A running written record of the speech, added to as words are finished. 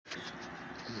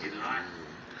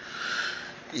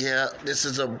Yeah, this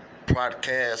is a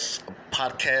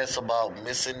podcast about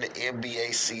missing the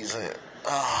NBA season.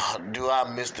 Do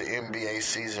I miss the NBA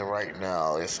season right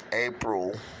now? It's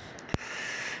April,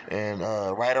 and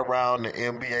right around the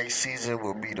NBA season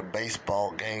will be the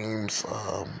baseball games.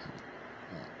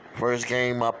 First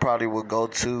game I probably would go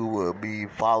to will be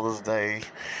Father's Day,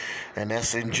 and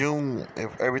that's in June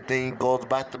if everything goes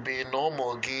back to being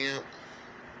normal again.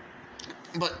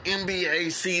 But NBA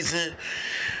season,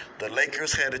 the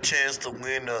Lakers had a chance to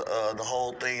win the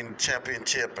whole thing,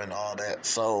 championship and all that.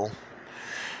 So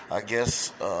I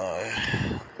guess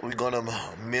we're gonna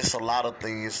miss a lot of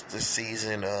things this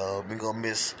season. We're gonna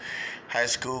miss high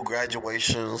school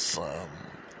graduations,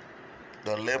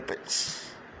 the Olympics.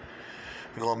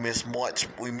 We're gonna miss March.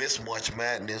 We miss March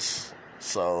Madness.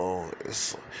 So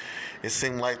it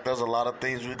seems like there's a lot of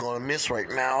things we're gonna miss right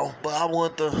now. But I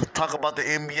want to talk about the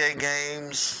NBA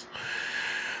games.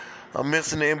 I'm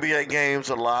missing the NBA games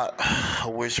a lot. I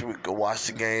wish we could watch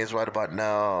the games right about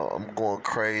now. I'm going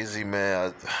crazy,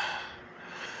 man.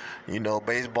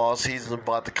 Baseball season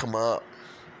about to come up.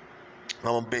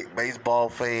 I'm a big baseball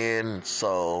fan,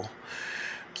 so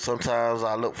sometimes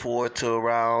I look forward to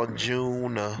around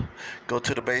June to go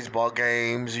to the baseball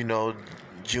games,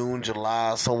 June,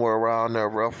 July, somewhere around there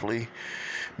roughly.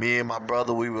 Me and my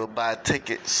brother, we will buy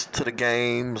tickets to the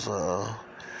games.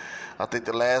 I think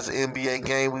the last NBA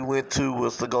game we went to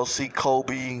was to go see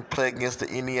Kobe play against the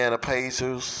Indiana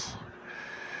Pacers.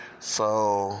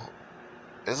 So,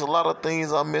 there's a lot of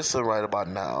things I'm missing right about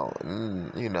now.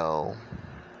 And,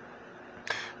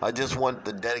 I just want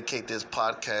to dedicate this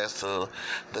podcast to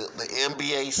the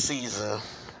NBA season.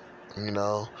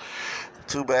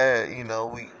 Too bad,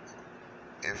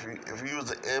 if you was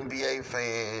an NBA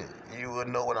fan, you would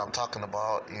know what I'm talking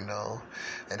about,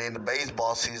 And then the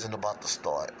baseball season about to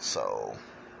start. So,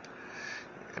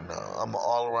 I'm an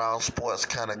all-around sports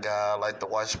kind of guy. I like to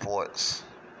watch sports.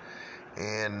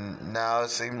 And now it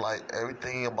seems like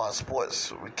everything about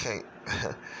sports we can't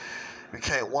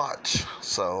watch.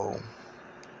 So,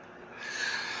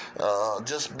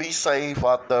 just be safe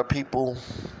out there, people.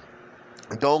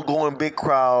 Don't go in big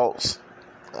crowds.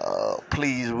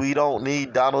 Please, we don't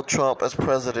need Donald Trump as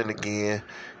president again.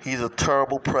 He's a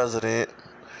terrible president.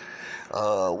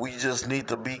 We just need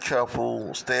to be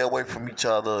careful, stay away from each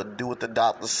other, do what the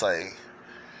doctors say.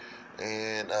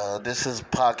 And this is a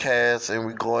podcast, and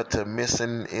we're going to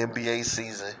missing NBA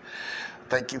season.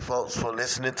 Thank you, folks, for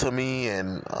listening to me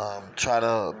and try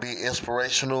to be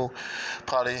inspirational.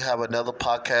 Probably have another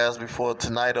podcast before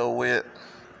tonight or with.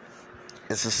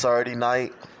 It's a Saturday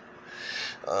night.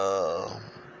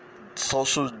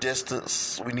 Social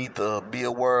distance we need to be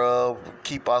aware of,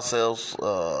 keep ourselves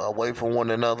away from one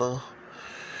another.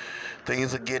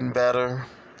 Things are getting better.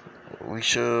 We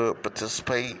should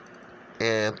participate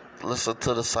and listen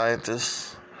to the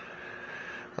scientists.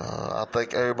 I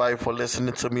thank everybody for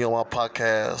listening to me on my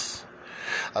podcast.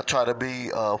 I try to be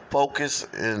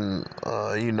focused and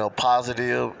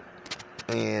positive.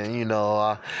 And,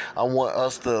 I want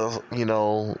us to,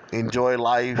 enjoy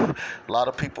life. A lot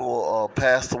of people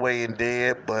passed away and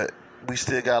dead, but we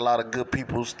still got a lot of good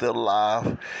people still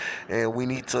alive. And we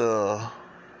need to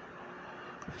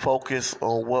focus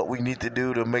on what we need to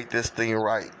do to make this thing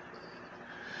right.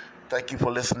 Thank you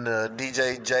for listening to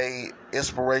DJ J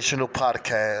Inspirational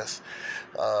Podcast.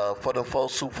 For the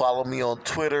folks who follow me on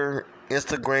Twitter,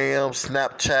 Instagram,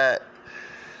 Snapchat,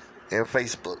 and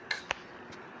Facebook.